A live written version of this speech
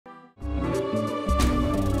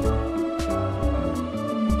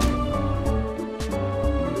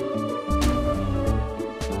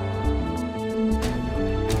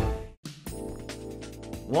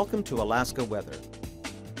Welcome to Alaska Weather,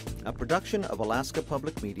 a production of Alaska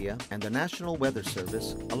Public Media and the National Weather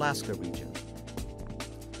Service, Alaska Region.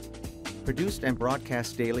 Produced and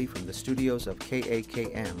broadcast daily from the studios of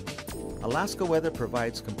KAKM, Alaska Weather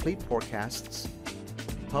provides complete forecasts,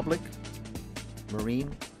 public, marine,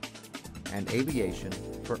 and aviation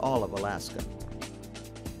for all of Alaska.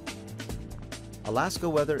 Alaska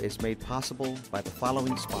Weather is made possible by the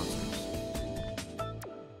following sponsors.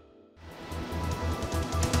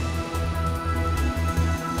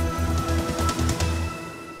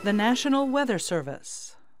 The National Weather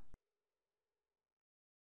Service.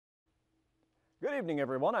 Good evening,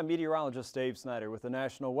 everyone. I'm meteorologist Dave Snider with the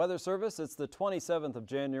National Weather Service. It's the 27th of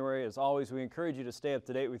January. As always, we encourage you to stay up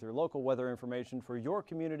to date with your local weather information for your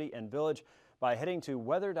community and village by heading to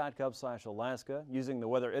weather.gov/Alaska, using the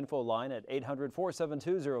weather info line at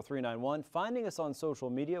 800-472-0391, finding us on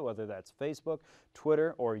social media, whether that's Facebook,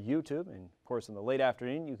 Twitter, or YouTube. And of course, in the late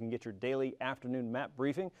afternoon, you can get your daily afternoon map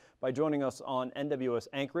briefing by joining us on NWS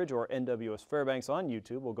Anchorage or NWS Fairbanks on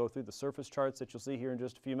YouTube. We'll go through the surface charts that you'll see here in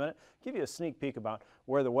just a few minutes, give you a sneak peek about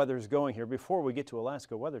where the weather is going here before we get to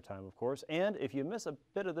Alaska Weather Time, of course. And if you miss a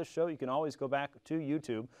bit of this show, you can always go back to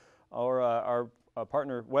YouTube or our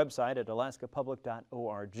partner website at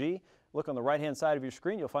alaskapublic.org. Look on the right-hand side of your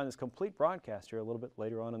screen. You'll find this complete broadcast here a little bit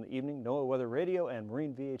later on in the evening. NOAA Weather Radio and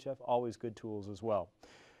Marine VHF, always good tools as well.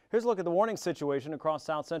 Here's a look at the warning situation across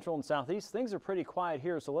south central and southeast. Things are pretty quiet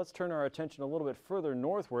here, so let's turn our attention a little bit further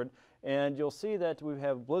northward, and you'll see that we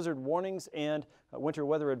have blizzard warnings and winter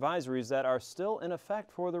weather advisories that are still in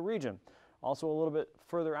effect for the region. Also a little bit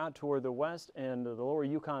further out toward the west and the lower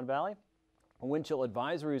Yukon Valley, wind chill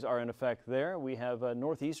advisories are in effect there. We have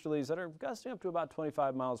northeasterlies that are gusting up to about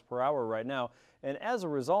 25 miles per hour right now. And as a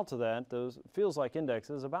result of that, those feels like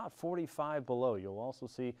indexes about 45 below. You'll also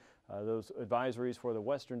see those advisories for the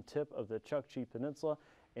western tip of the Chukchi Peninsula,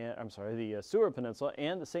 and the Seward Peninsula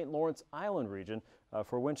and the St. Lawrence Island region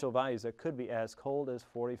for wind chill values that could be as cold as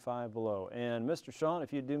 45 below. And Mr. Sean,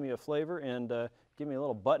 if you'd do me a flavor and give me a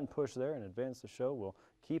little button push there and advance the show, we'll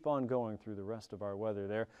keep on going through the rest of our weather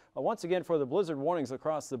there. Once again, for the blizzard warnings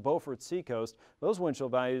across the Beaufort Seacoast, those wind chill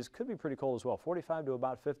values could be pretty cold as well, 45 to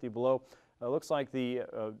about 50 below. Looks like the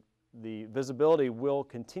visibility will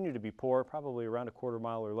continue to be poor, probably around a quarter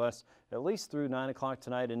mile or less, at least through 9 o'clock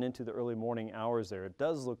tonight and into the early morning hours there. It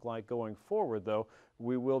does look like going forward, though,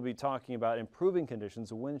 we will be talking about improving conditions.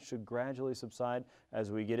 The wind should gradually subside as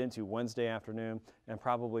we get into Wednesday afternoon and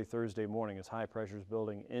probably Thursday morning as high pressure is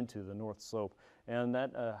building into the north slope. And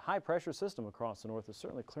that high pressure system across the north is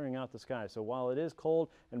certainly clearing out the sky. So while it is cold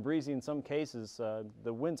and breezy in some cases,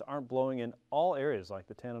 the winds aren't blowing in all areas like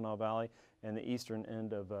the Tanana Valley and the eastern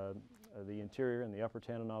end of the interior and the upper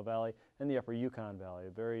Tanana Valley and the upper Yukon Valley. A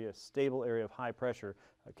very stable area of high pressure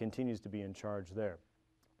continues to be in charge there.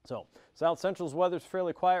 So South Central's weather is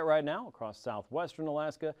fairly quiet right now across southwestern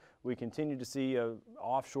Alaska. We continue to see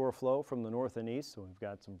offshore flow from the north and east, so we've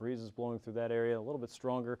got some breezes blowing through that area, a little bit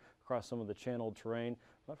stronger across some of the channeled terrain.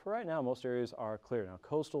 But for right now, most areas are clear. Now,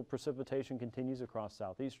 coastal precipitation continues across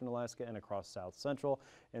southeastern Alaska and across south central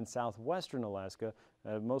and southwestern Alaska.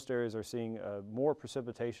 Most areas are seeing more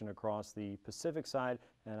precipitation across the Pacific side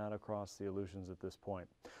and out across the Aleutians at this point.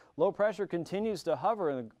 Low pressure continues to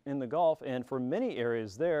hover in the Gulf, and for many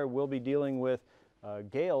areas there, we'll be dealing with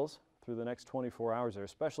gales through the next 24 hours there,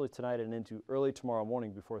 especially tonight and into early tomorrow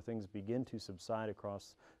morning before things begin to subside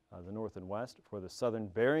across the north and west. For the southern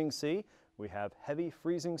Bering Sea, we have heavy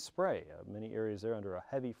freezing spray. Many areas there under a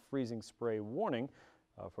heavy freezing spray warning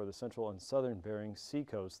for the central and southern Bering Sea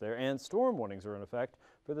coast there, and storm warnings are in effect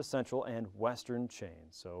for the central and western chain.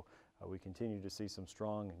 So we continue to see some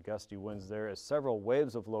strong and gusty winds there as several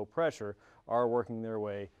waves of low pressure are working their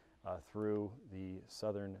way through the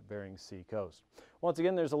southern Bering Sea coast. Once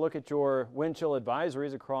again, there's a look at your wind chill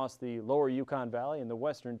advisories across the lower Yukon Valley and the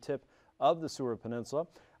western tip of the Seward Peninsula.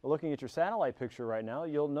 Looking at your satellite picture right now,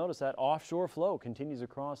 you'll notice that offshore flow continues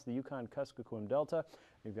across the Yukon-Kuskokwim Delta.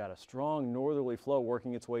 You've got a strong northerly flow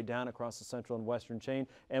working its way down across the central and western chain.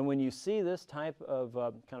 And when you see this type of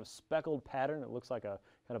kind of speckled pattern, it looks like a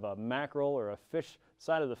kind of a mackerel or a fish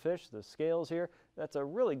side of the fish, the scales here, that's a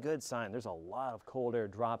really good sign. There's a lot of cold air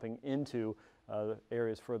dropping into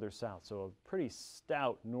areas further south. So a pretty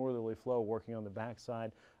stout northerly flow working on the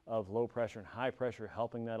backside of low pressure and high pressure,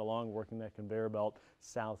 helping that along, working that conveyor belt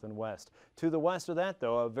south and west. To the west of that,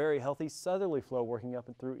 though, a very healthy southerly flow working up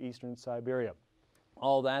and through eastern Siberia.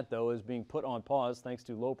 All that, though, is being put on pause thanks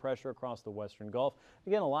to low pressure across the western Gulf.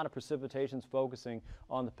 Again, a lot of precipitations focusing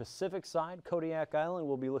on the Pacific side. Kodiak Island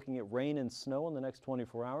will be looking at rain and snow in the next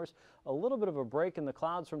 24 hours. A little bit of a break in the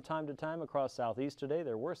clouds from time to time across southeast today.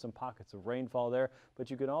 There were some pockets of rainfall there, but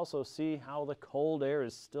you can also see how the cold air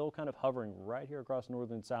is still kind of hovering right here across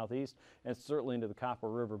northern southeast and certainly into the Copper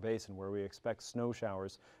River Basin, where we expect snow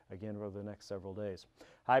showers again over the next several days.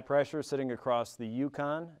 High pressure sitting across the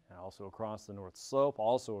Yukon, also across the North Slope,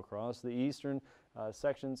 also across the eastern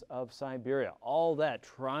sections of Siberia. All that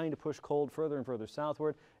trying to push cold further and further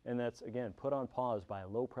southward, and that's again put on pause by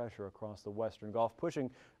low pressure across the western Gulf, pushing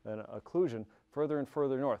an occlusion further and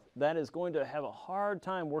further north. That is going to have a hard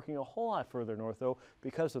time working a whole lot further north, though,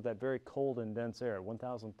 because of that very cold and dense air.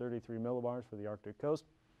 1,033 millibars for the Arctic coast.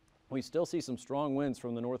 We still see some strong winds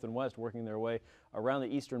from the north and west working their way around the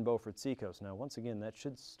eastern Beaufort Seacoast. Now, once again, that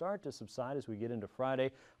should start to subside as we get into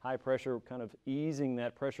Friday. High pressure kind of easing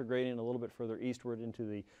that pressure gradient a little bit further eastward into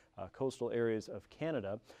the coastal areas of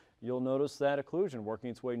Canada. You'll notice that occlusion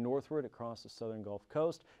working its way northward across the southern Gulf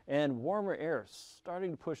Coast, and warmer air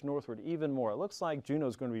starting to push northward even more. It looks like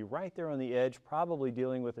Juneau's going to be right there on the edge, probably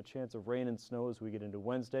dealing with a chance of rain and snow as we get into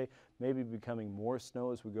Wednesday, maybe becoming more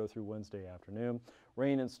snow as we go through Wednesday afternoon.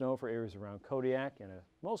 Rain and snow for areas around Kodiak, and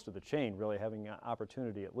most of the chain really having an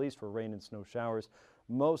opportunity at least for rain and snow showers.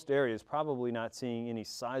 Most areas probably not seeing any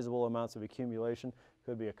sizable amounts of accumulation.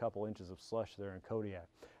 Could be a couple inches of slush there in Kodiak.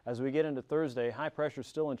 As we get into Thursday, high pressure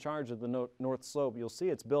still in charge of the North Slope. You'll see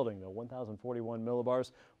it's building, though, 1,041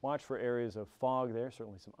 millibars. Watch for areas of fog there,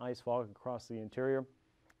 certainly some ice fog across the interior.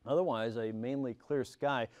 Otherwise, a mainly clear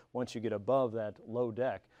sky once you get above that low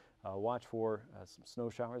deck. Watch for some snow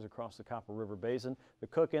showers across the Copper River Basin. The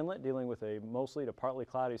Cook Inlet dealing with a mostly to partly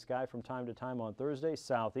cloudy sky from time to time on Thursday.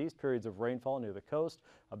 Southeast, periods of rainfall near the coast.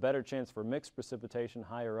 A better chance for mixed precipitation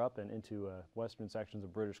higher up and into western sections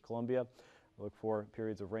of British Columbia. Look for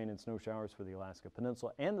periods of rain and snow showers for the Alaska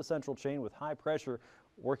Peninsula and the central chain, with high pressure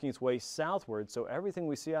working its way southward. So everything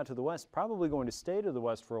we see out to the west probably going to stay to the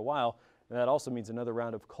west for a while. And that also means another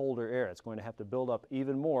round of colder air. It's going to have to build up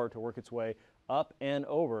even more to work its way up and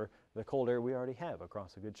over the cold air we already have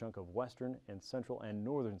across a good chunk of western and central and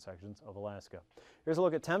northern sections of Alaska. Here's a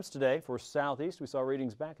look at temps today for southeast. We saw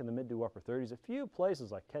readings back in the mid to upper 30s. A few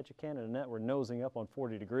places like Ketchikan and Annette were nosing up on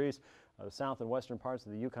 40 degrees. The south and western parts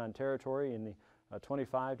of the Yukon Territory in the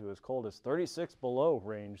 25 to as cold as 36 below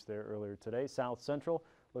range there earlier today. South central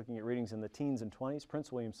looking at readings in the teens and 20s.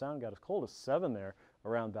 Prince William Sound got as cold as 7 there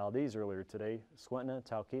around Valdez earlier today. Skwentna,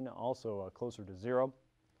 Talkeetna also closer to 0.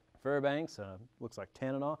 Fairbanks, looks like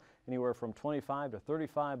Tanana, anywhere from 25 to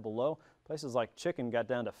 35 below. Places like Chicken got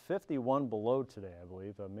down to 51 below today, I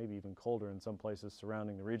believe, maybe even colder in some places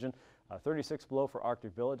surrounding the region. 36 below for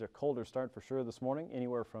Arctic Village, a colder start for sure this morning,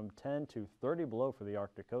 anywhere from 10 to 30 below for the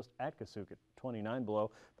Arctic coast. At Kasuk at 29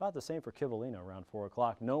 below, about the same for Kivalina around 4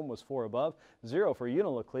 o'clock. Nome was 4 above, 0 for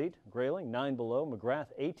Unalakleet, Grayling 9 below, McGrath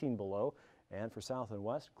 18 below. And for south and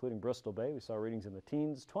west, including Bristol Bay, we saw readings in the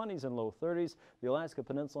teens, 20s, and low 30s. The Alaska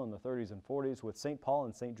Peninsula in the 30s and 40s, with St. Paul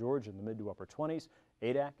and St. George in the mid to upper 20s.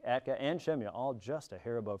 Adak, Atka, and Shemya all just a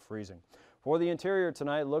hair above freezing. For the interior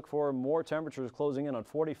tonight, look for more temperatures closing in on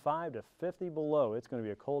 45 to 50 below. It's going to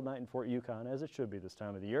be a cold night in Fort Yukon, as it should be this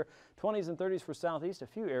time of the year. 20s and 30s for southeast, a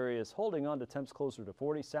few areas holding on to temps closer to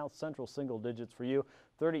 40. South central single digits for you.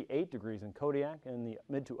 38 degrees in Kodiak, and the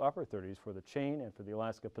mid to upper 30s for the chain and for the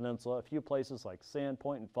Alaska Peninsula. A few places like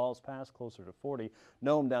Sandpoint and Falls Pass closer to 40.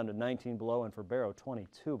 Nome down to 19 below, and for Barrow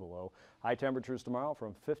 22 below. High temperatures tomorrow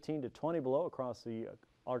from 15 to 20 below across the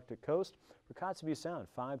Arctic coast. For Kotzebue Sound,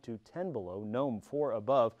 5 to 10 below. Nome 4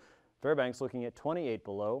 above. Fairbanks looking at 28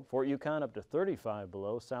 below. Fort Yukon up to 35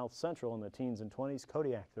 below. South Central in the teens and 20s.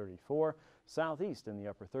 Kodiak 34. Southeast in the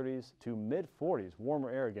upper 30s to mid 40s.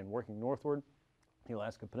 Warmer air again working northward. The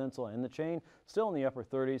Alaska Peninsula and the chain still in the upper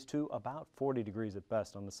 30s to about 40 degrees at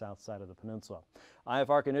best on the south side of the peninsula.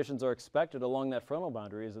 IFR conditions are expected along that frontal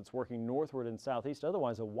boundary as it's working northward and southeast.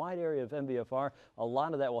 Otherwise, a wide area of MVFR. A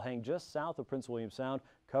lot of that will hang just south of Prince William Sound,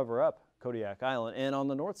 cover up Kodiak Island, and on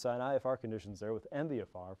the north side, IFR conditions there with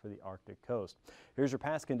MVFR for the Arctic coast. Here's your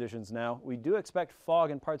pass conditions now. We do expect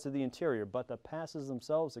fog in parts of the interior, but the passes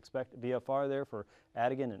themselves expect VFR there for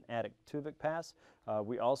Adigan and Adik-Tuvik Pass.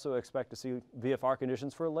 We also expect to see VFR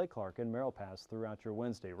conditions for Lake Clark and Merrill Pass throughout your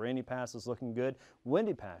Wednesday. Rainy Pass is looking good.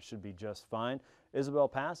 Windy Pass should be just fine. Isabel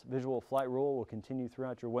Pass, visual flight rule will continue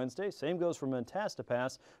throughout your Wednesday. Same goes for Mentasta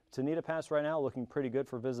Pass. Tanita Pass right now looking pretty good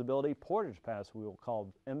for visibility. Portage Pass we will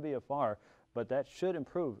call MVFR, but that should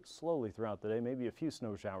improve slowly throughout the day, maybe a few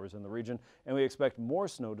snow showers in the region, and we expect more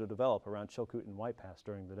snow to develop around Chilkoot and White Pass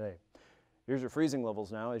during the day. Here's your freezing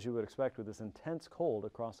levels now, as you would expect with this intense cold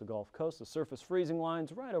across the Gulf Coast. The surface freezing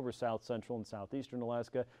lines right over south central and southeastern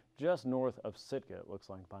Alaska, just north of Sitka, it looks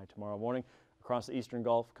like by tomorrow morning. Across the eastern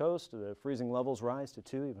Gulf Coast, the freezing levels rise to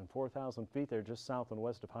 2, even 4,000 feet. They're just south and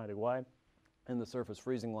west of AKwx. And the surface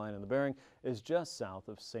freezing line in the Bering is just south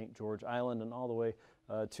of St. George Island and all the way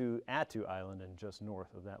to Attu Island and just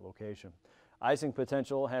north of that location. Icing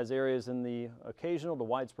potential has areas in the occasional to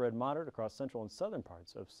widespread moderate across central and southern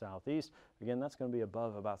parts of southeast. Again, that's going to be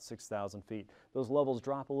above about 6,000 feet. Those levels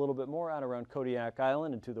drop a little bit more out around Kodiak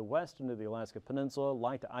Island and to the west into the Alaska Peninsula.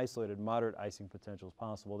 Light to isolated moderate icing potential is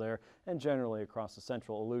possible there, and generally across the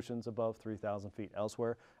central Aleutians above 3,000 feet.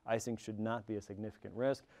 Elsewhere, icing should not be a significant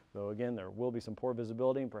risk, though again, there will be some poor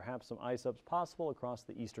visibility and perhaps some ice-ups possible across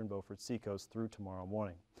the eastern Beaufort Seacoast through tomorrow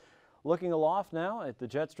morning. Looking aloft now at the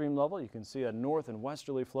jet stream level, you can see a north and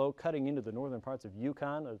westerly flow cutting into the northern parts of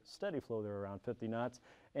Yukon, a steady flow there around 50 knots,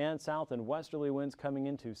 and south and westerly winds coming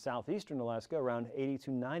into southeastern Alaska around 80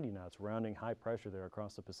 to 90 knots, rounding high pressure there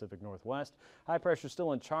across the Pacific Northwest. High pressure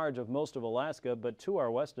still in charge of most of Alaska, but to our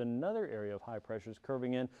west, another area of high pressure is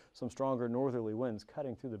curving in, some stronger northerly winds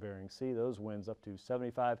cutting through the Bering Sea. Those winds up to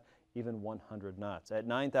 75 even 100 knots. At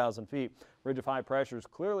 9,000 feet, ridge of high pressure is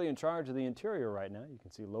clearly in charge of the interior right now. You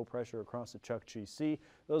can see low pressure across the Chukchi Sea.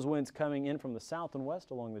 Those winds coming in from the south and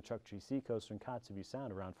west along the Chukchi Sea coast and Kotzebue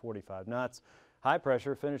Sound around 45 knots. High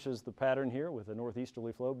pressure finishes the pattern here with a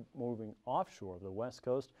northeasterly flow moving offshore of the west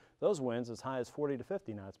coast. Those winds as high as 40 to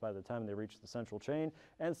 50 knots by the time they reach the central chain,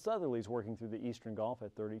 and southerlies working through the eastern Gulf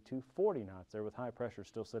at 30 to 40 knots there with high pressure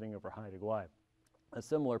still sitting over AKwx. A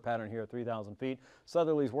similar pattern here at 3,000 feet.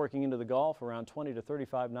 Southerlies working into the Gulf around 20 to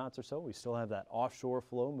 35 knots or so. We still have that offshore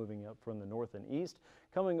flow moving up from the north and east.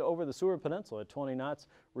 Coming over the Seward Peninsula at 20 knots,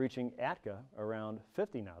 reaching Atka around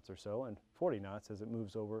 50 knots or so, and 40 knots as it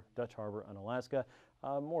moves over Dutch Harbor and Alaska.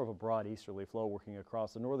 More of a broad easterly flow working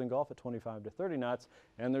across the northern Gulf at 25 to 30 knots.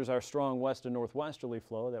 And there's our strong west and northwesterly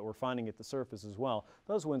flow that we're finding at the surface as well.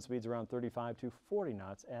 Those wind speeds around 35 to 40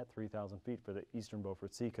 knots at 3,000 feet for the eastern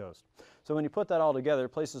Beaufort Seacoast. So when you put that all together,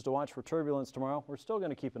 places to watch for turbulence tomorrow, we're still going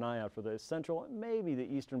to keep an eye out for the central, maybe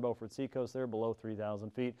the eastern Beaufort Seacoast there below 3,000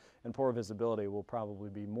 feet, and poor visibility will probably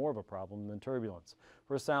be more of a problem than turbulence.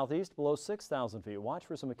 For southeast, below 6,000 feet, watch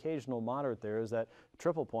for some occasional moderate there as that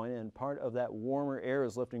triple point and part of that warmer air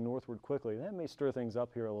is lifting northward quickly. That may stir things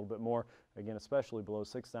up here a little bit more, again, especially below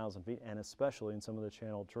 6,000 feet and especially in some of the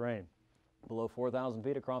channeled terrain. Below 4,000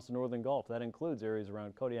 feet across the northern Gulf, that includes areas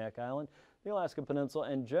around Kodiak Island, the Alaska Peninsula,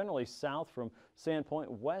 and generally south from Sandpoint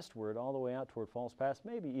westward all the way out toward False Pass,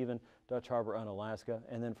 maybe even Dutch Harbor on Alaska.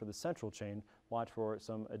 And then for the central chain, watch for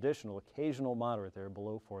some additional occasional moderate there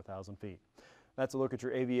below 4,000 feet. That's a look at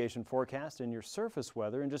your aviation forecast and your surface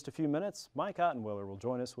weather. In just a few minutes, Mike Ottenwiller will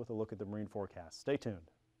join us with a look at the marine forecast. Stay tuned.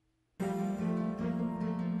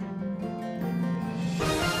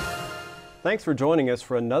 Thanks for joining us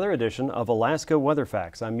for another edition of Alaska Weather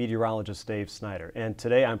Facts. I'm meteorologist Dave Snider, and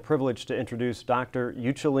today I'm privileged to introduce Dr.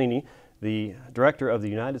 Uccellini, the Director of the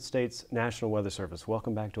United States National Weather Service.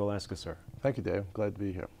 Welcome back to Alaska, sir. Thank you, Dave. Glad to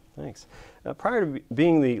be here. Thanks. Prior to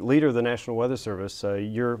being the leader of the National Weather Service,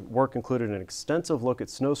 your work included an extensive look at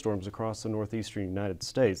snowstorms across the northeastern United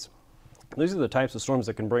States. These are the types of storms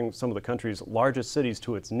that can bring some of the country's largest cities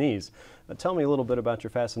to its knees. Tell me a little bit about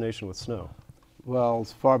your fascination with snow. Well,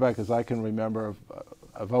 as far back as I can remember,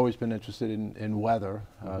 I've always been interested in weather,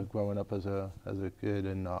 growing up as a kid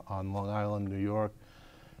on Long Island, New York,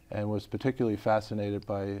 and was particularly fascinated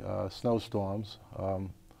by snowstorms.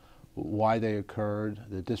 Why they occurred,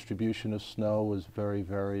 the distribution of snow was very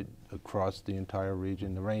varied across the entire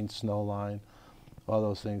region, the rain-snow line, all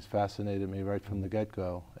those things fascinated me right from the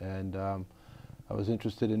get-go. And I was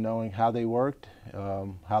interested in knowing how they worked,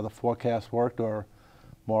 how the forecast worked, or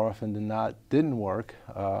more often than not didn't work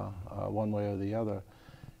one way or the other.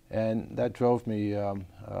 And that drove me,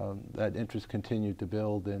 that interest continued to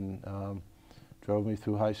build and drove me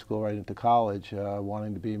through high school right into college,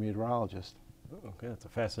 wanting to be a meteorologist. Okay, that's a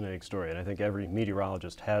fascinating story, and I think every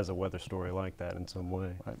meteorologist has a weather story like that in some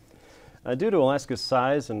way. Right. Due to Alaska's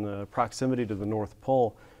size and proximity to the North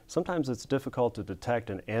Pole, sometimes it's difficult to detect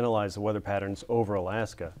and analyze the weather patterns over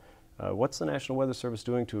Alaska. What's the National Weather Service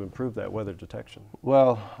doing to improve that weather detection?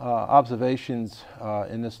 Well, observations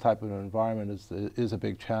in this type of environment is a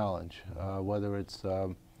big challenge, whether it's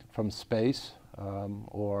from space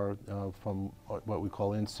or from what we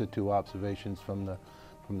call in situ observations from the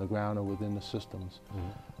ground or within the systems.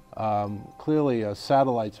 Clearly,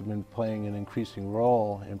 satellites have been playing an increasing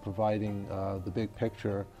role in providing the big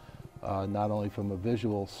picture, not only from a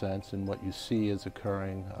visual sense in what you see is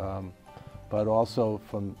occurring, but also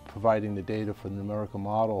from providing the data for numerical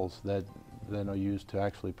models that than are used to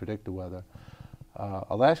actually predict the weather.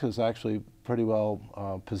 Alaska is actually pretty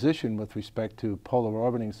well positioned with respect to polar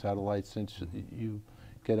orbiting satellites, since you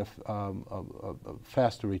get a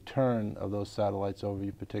faster return of those satellites over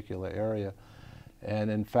your particular area.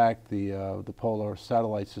 And in fact, the polar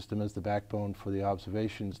satellite system is the backbone for the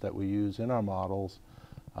observations that we use in our models,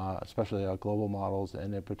 especially our global models,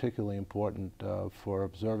 and they're particularly important for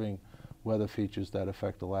observing weather features that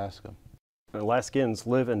affect Alaska. Alaskans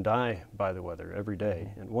live and die by the weather every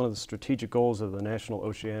day, and one of the strategic goals of the National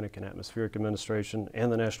Oceanic and Atmospheric Administration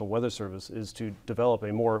and the National Weather Service is to develop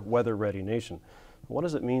a more weather-ready nation. What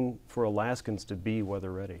does it mean for Alaskans to be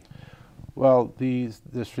weather-ready? Well, the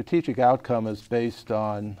strategic outcome is based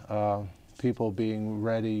on people being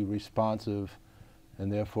ready, responsive,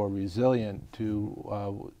 and therefore resilient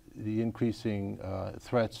to the increasing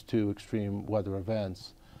threats to extreme weather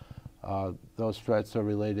events. Those threats are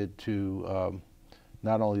related to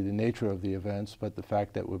not only the nature of the events, but the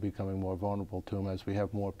fact that we're becoming more vulnerable to them as we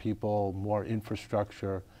have more people, more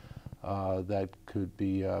infrastructure that could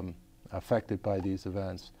be affected by these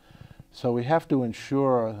events. So we have to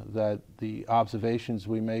ensure that the observations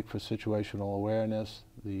we make for situational awareness,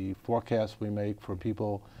 the forecasts we make for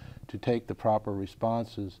people to take the proper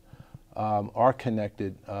responses, are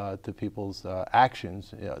connected to people's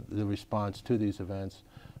actions, the response to these events,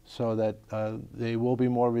 so that they will be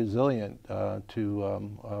more resilient to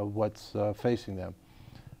what's facing them.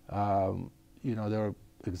 You know, there are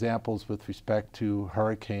examples with respect to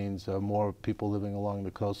hurricanes. More people living along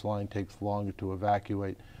the coastline takes longer to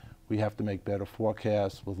evacuate. We have to make better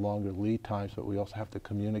forecasts with longer lead times, but we also have to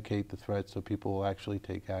communicate the threat so people will actually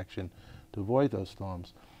take action to avoid those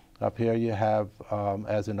storms. Up here you have,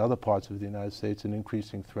 as in other parts of the United States, an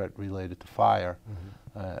increasing threat related to fire.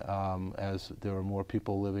 As there are more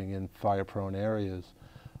people living in fire-prone areas,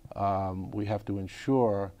 we have to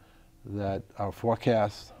ensure that our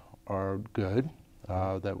forecasts are good,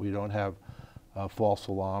 that we don't have false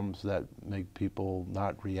alarms that make people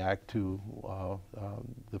not react to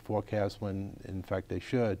the forecast when in fact they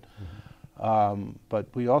should. But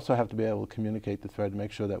we also have to be able to communicate the threat and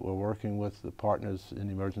make sure that we're working with the partners in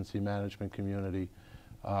the emergency management community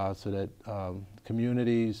so that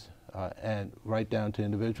communities and right down to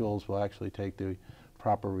individuals will actually take the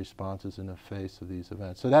proper responses in the face of these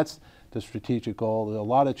events. So that's the strategic goal. There are a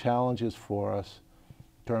lot of challenges for us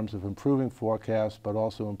in terms of improving forecasts, but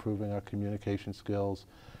also improving our communication skills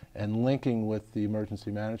and linking with the emergency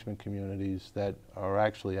management communities that are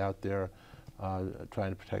actually out there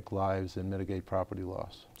trying to protect lives and mitigate property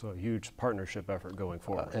loss. So a huge partnership effort going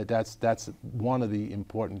forward. That's one of the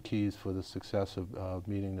important keys for the success of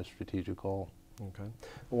meeting the strategic goal. Okay.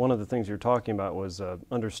 One of the things you're talking about was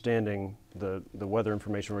understanding the weather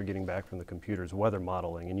information we're getting back from the computers, weather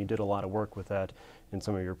modeling, and you did a lot of work with that in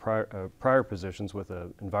some of your prior positions with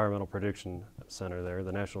the Environmental Prediction Center there,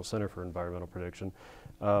 the National Center for Environmental Prediction.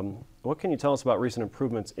 What can you tell us about recent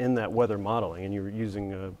improvements in that weather modeling? And you were using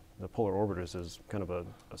the polar orbiters as kind of a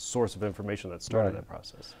source of information that started that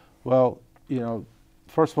process. Well, you know,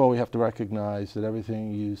 first of all, we have to recognize that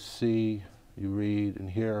everything you see, you read and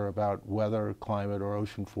hear about weather, climate, or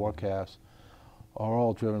ocean forecasts are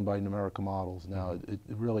all driven by numerical models. Now, it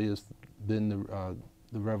really has been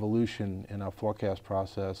the revolution in our forecast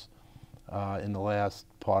process in the last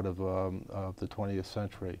part of the 20th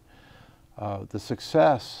century. The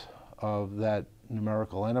success of that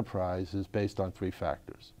numerical enterprise is based on three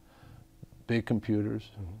factors: big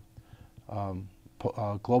computers,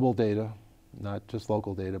 global data, not just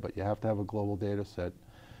local data, but you have to have a global data set,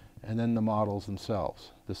 and then the models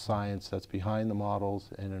themselves, the science that's behind the models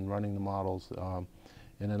and in running the models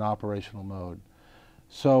in an operational mode.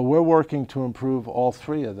 So we're working to improve all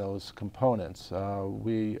three of those components.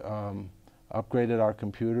 We upgraded our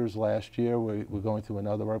computers last year. We're going through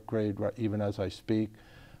another upgrade even as I speak.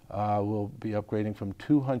 We'll be upgrading from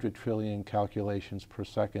 200 trillion calculations per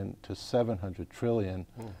second to 700 trillion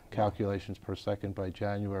calculations per second by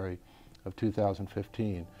January of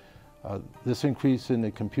 2015. This increase in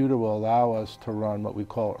the computer will allow us to run what we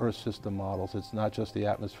call Earth system models. It's not just the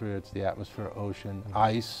atmosphere, it's the atmosphere, ocean,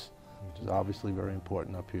 ice, which is obviously very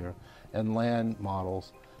important up here, and land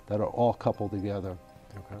models that are all coupled together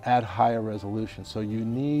at higher resolution. So you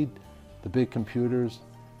need the big computers,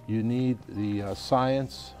 you need the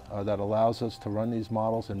science that allows us to run these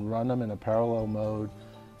models and run them in a parallel mode,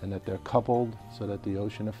 and that they're coupled so that the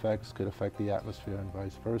ocean effects could affect the atmosphere and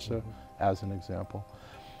vice versa, as an example.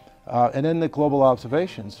 And then the global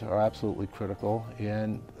observations are absolutely critical,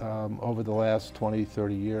 and over the last 20,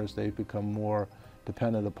 30 years they've become more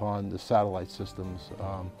dependent upon the satellite systems,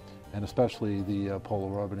 and especially the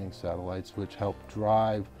polar orbiting satellites, which help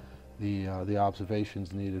drive the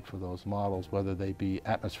observations needed for those models, whether they be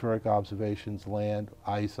atmospheric observations, land,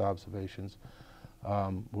 ice observations.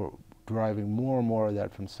 We're deriving more and more of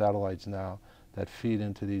that from satellites now that feed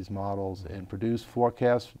into these models and produce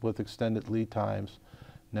forecasts with extended lead times.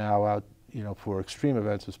 Now out, for extreme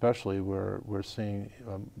events especially, we're seeing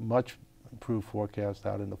much improved forecast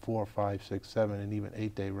out in the 4, 5, 6, 7, and even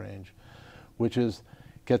 8-day range, which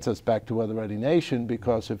gets us back to Weather Ready Nation,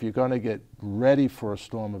 because if you're going to get ready for a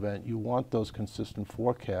storm event, you want those consistent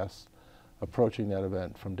forecasts approaching that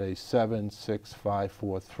event from day 7, 6, 5,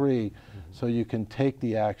 4, 3, so you can take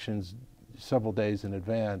the actions several days in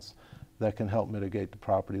advance that can help mitigate the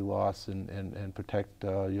property loss and protect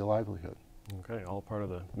your livelihood. Okay, all part of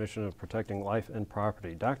the mission of protecting life and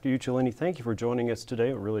property. Dr. Uccellini, thank you for joining us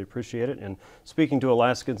today. We really appreciate it, and speaking to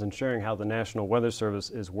Alaskans and sharing how the National Weather Service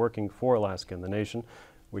is working for Alaska and the nation.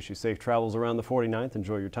 Wish you safe travels around the 49th.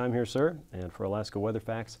 Enjoy your time here, sir. And for Alaska Weather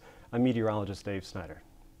Facts, I'm meteorologist Dave Snider.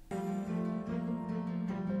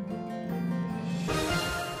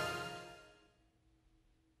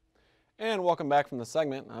 And welcome back from the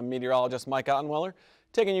segment. I'm meteorologist Mike Ottenweller,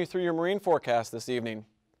 taking you through your marine forecast this evening.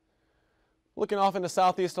 Looking off into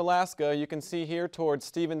southeast Alaska, you can see here towards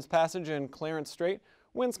Stevens Passage and Clarence Strait,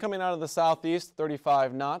 winds coming out of the southeast,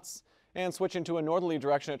 35 knots, and switching to a northerly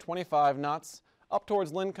direction at 25 knots. Up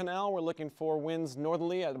towards Lynn Canal, we're looking for winds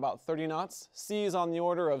northerly at about 30 knots. Seas on the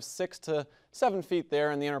order of 6 to 7 feet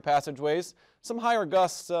there in the inner passageways. Some higher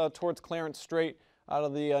gusts towards Clarence Strait out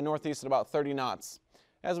of the northeast at about 30 knots.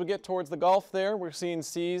 As we get towards the Gulf there, we're seeing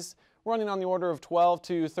seas running on the order of 12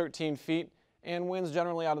 to 13 feet. And winds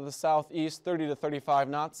generally out of the southeast, 30 to 35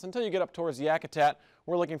 knots. Until you get up towards Yakutat,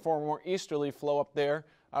 we're looking for a more easterly flow up there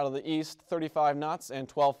out of the east, 35 knots and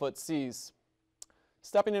 12-foot seas.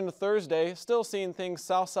 Stepping into Thursday, still seeing things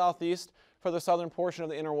south-southeast for the southern portion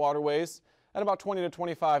of the inner waterways at about 20 to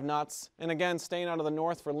 25 knots. And again, staying out of the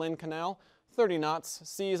north for Lynn Canal, 30 knots,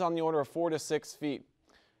 seas on the order of 4 to 6 feet.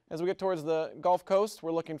 As we get towards the Gulf Coast,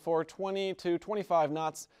 we're looking for 20 to 25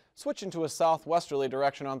 knots, switching to a southwesterly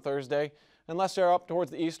direction on Thursday, unless they're up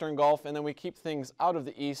towards the eastern Gulf, and then we keep things out of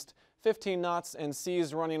the east, 15 knots and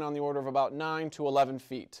seas running on the order of about 9 to 11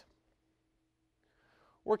 feet.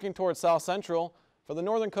 Working towards south central, for the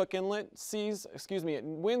northern Cook Inlet,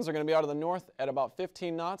 winds are going to be out of the north at about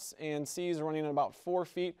 15 knots and seas running at about 4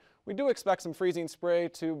 feet. We do expect some freezing spray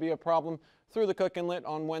to be a problem through the Cook Inlet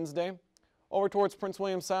on Wednesday. Over towards Prince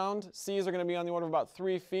William Sound, seas are going to be on the order of about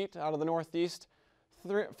 3 feet out of the northeast,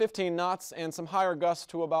 15 knots and some higher gusts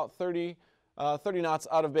to about 30 knots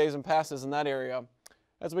out of bays and passes in that area.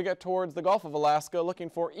 As we get towards the Gulf of Alaska, looking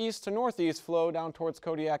for east to northeast flow down towards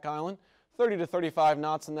Kodiak Island, 30 to 35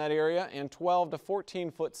 knots in that area and 12 to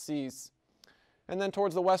 14 foot seas. And then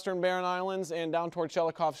towards the western Barren Islands and down toward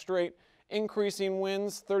Shelikof Strait, increasing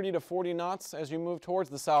winds 30 to 40 knots as you move towards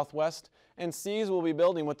the southwest, and seas will be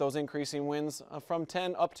building with those increasing winds from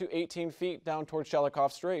 10 up to 18 feet down towards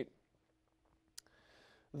Shelikof Strait.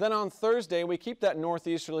 Then on Thursday, we keep that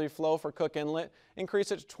northeasterly flow for Cook Inlet,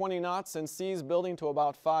 increase it to 20 knots and seas building to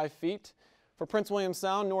about 5 feet. For Prince William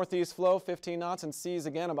Sound, northeast flow 15 knots and seas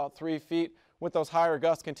again about 3 feet, with those higher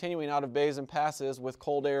gusts continuing out of bays and passes with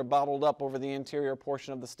cold air bottled up over the interior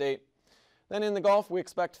portion of the state. Then in the Gulf, we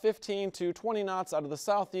expect 15 to 20 knots out of the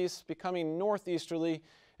southeast, becoming northeasterly,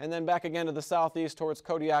 and then back again to the southeast towards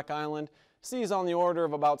Kodiak Island. Seas on the order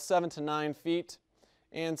of about 7 to 9 feet.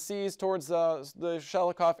 And seas towards the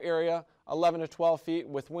Shelikof area, 11 to 12 feet,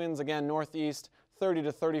 with winds again northeast, 30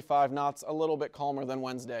 to 35 knots, a little bit calmer than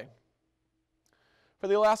Wednesday. For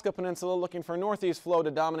the Alaska Peninsula, looking for northeast flow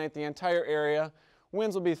to dominate the entire area.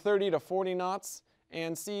 Winds will be 30 to 40 knots,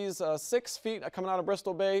 and seas 6 feet coming out of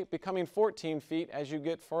Bristol Bay, becoming 14 feet as you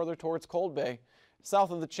get further towards Cold Bay.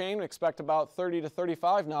 South of the chain, we expect about 30 to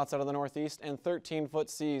 35 knots out of the northeast and 13-foot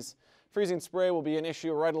seas. Freezing spray will be an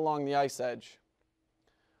issue right along the ice edge.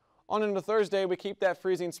 On into Thursday, we keep that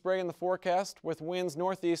freezing spray in the forecast with winds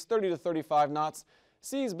northeast 30 to 35 knots,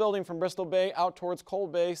 seas building from Bristol Bay out towards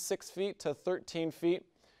Cold Bay 6 feet to 13 feet,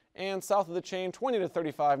 and south of the chain 20 to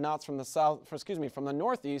 35 knots from the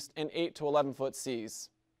northeast and 8 to 11 foot seas.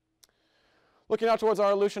 Looking out towards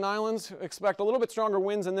our Aleutian Islands, expect a little bit stronger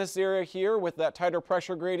winds in this area here with that tighter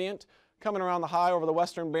pressure gradient coming around the high over the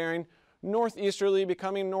western Bering, northeasterly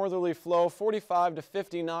becoming northerly flow 45 to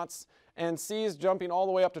 50 knots, and seas jumping all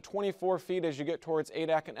the way up to 24 feet as you get towards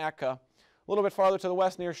Adak and Atka. A little bit farther to the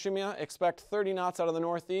west near Shemya, expect 30 knots out of the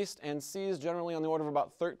northeast and seas generally on the order of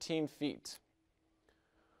about 13 feet.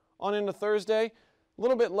 On into Thursday, A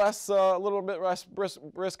little bit less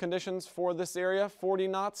brisk conditions for this area. 40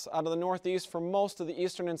 knots out of the northeast for most of the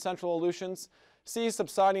eastern and central Aleutians. Seas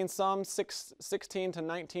subsiding some, 16 to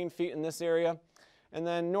 19 feet in this area. And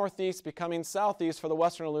then northeast becoming southeast for the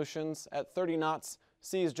western Aleutians at 30 knots,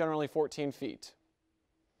 seas generally 14 feet.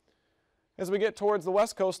 As we get towards the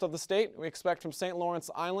west coast of the state, we expect from St. Lawrence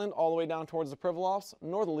Island all the way down towards the Pribilofs,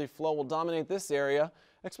 northerly flow will dominate this area.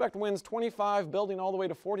 Expect winds 25 building all the way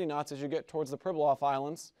to 40 knots as you get towards the Pribilof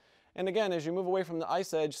Islands. And again, as you move away from the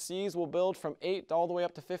ice edge, seas will build from 8 all the way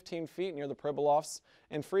up to 15 feet near the Pribilofs,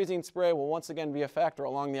 and freezing spray will once again be a factor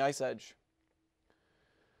along the ice edge.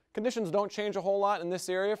 Conditions don't change a whole lot in this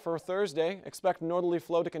area for Thursday. Expect northerly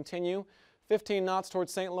flow to continue. 15 knots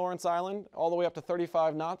towards St. Lawrence Island, all the way up to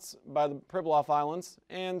 35 knots by the Pribilof Islands,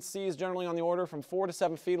 and seas generally on the order from 4 to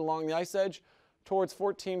 7 feet along the ice edge towards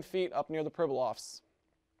 14 feet up near the Pribilofs.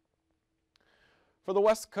 For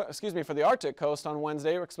the Arctic coast on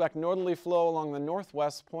Wednesday, we expect northerly flow along the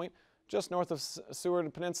northwest point, just north of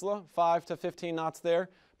Seward Peninsula, 5 to 15 knots there,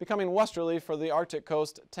 becoming westerly for the Arctic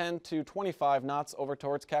coast, 10 to 25 knots over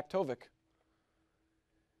towards Kaktovik.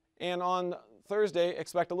 And on Thursday,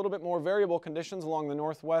 expect a little bit more variable conditions along the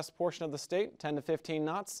northwest portion of the state, 10 to 15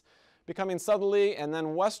 knots, becoming southerly and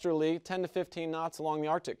then westerly, 10 to 15 knots along the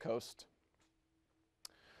Arctic coast.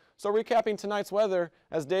 So recapping tonight's weather,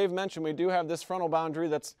 as Dave mentioned, we do have this frontal boundary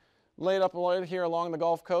that's laid up right here along the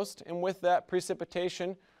Gulf Coast, and with that,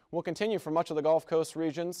 precipitation will continue for much of the Gulf Coast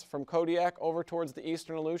regions from Kodiak over towards the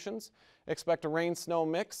eastern Aleutians. Expect a rain-snow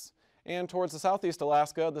mix. And towards the southeast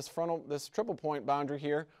Alaska, this triple point boundary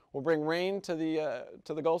here will bring rain to the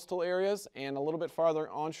coastal areas, and a little bit farther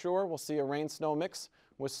onshore we'll see a rain-snow mix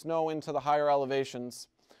with snow into the higher elevations.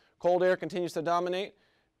 Cold air continues to dominate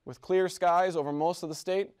with clear skies over most of the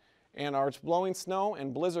state, and our blowing snow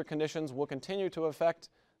and blizzard conditions will continue to affect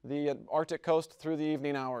the Arctic coast through the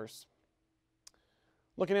evening hours.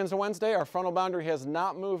 Looking into Wednesday, our frontal boundary has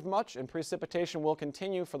not moved much, and precipitation will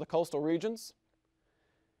continue for the coastal regions.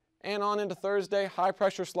 And on into Thursday, high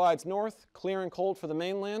pressure slides north, clear and cold for the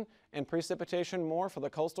mainland, and precipitation more for the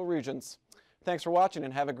coastal regions. Thanks for watching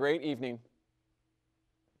and have a great evening.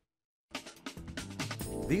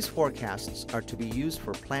 These forecasts are to be used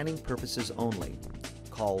for planning purposes only.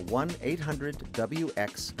 Call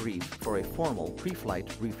 1-800-WX-BRIEF for a formal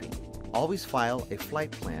pre-flight briefing. Always file a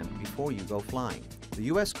flight plan before you go flying. The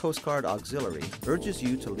U.S. Coast Guard Auxiliary urges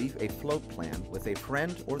you to leave a float plan with a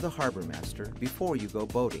friend or the harbor master before you go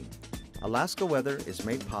boating. Alaska Weather is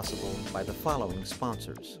made possible by the following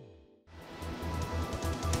sponsors.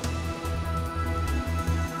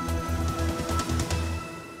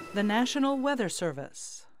 The National Weather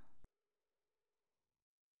Service.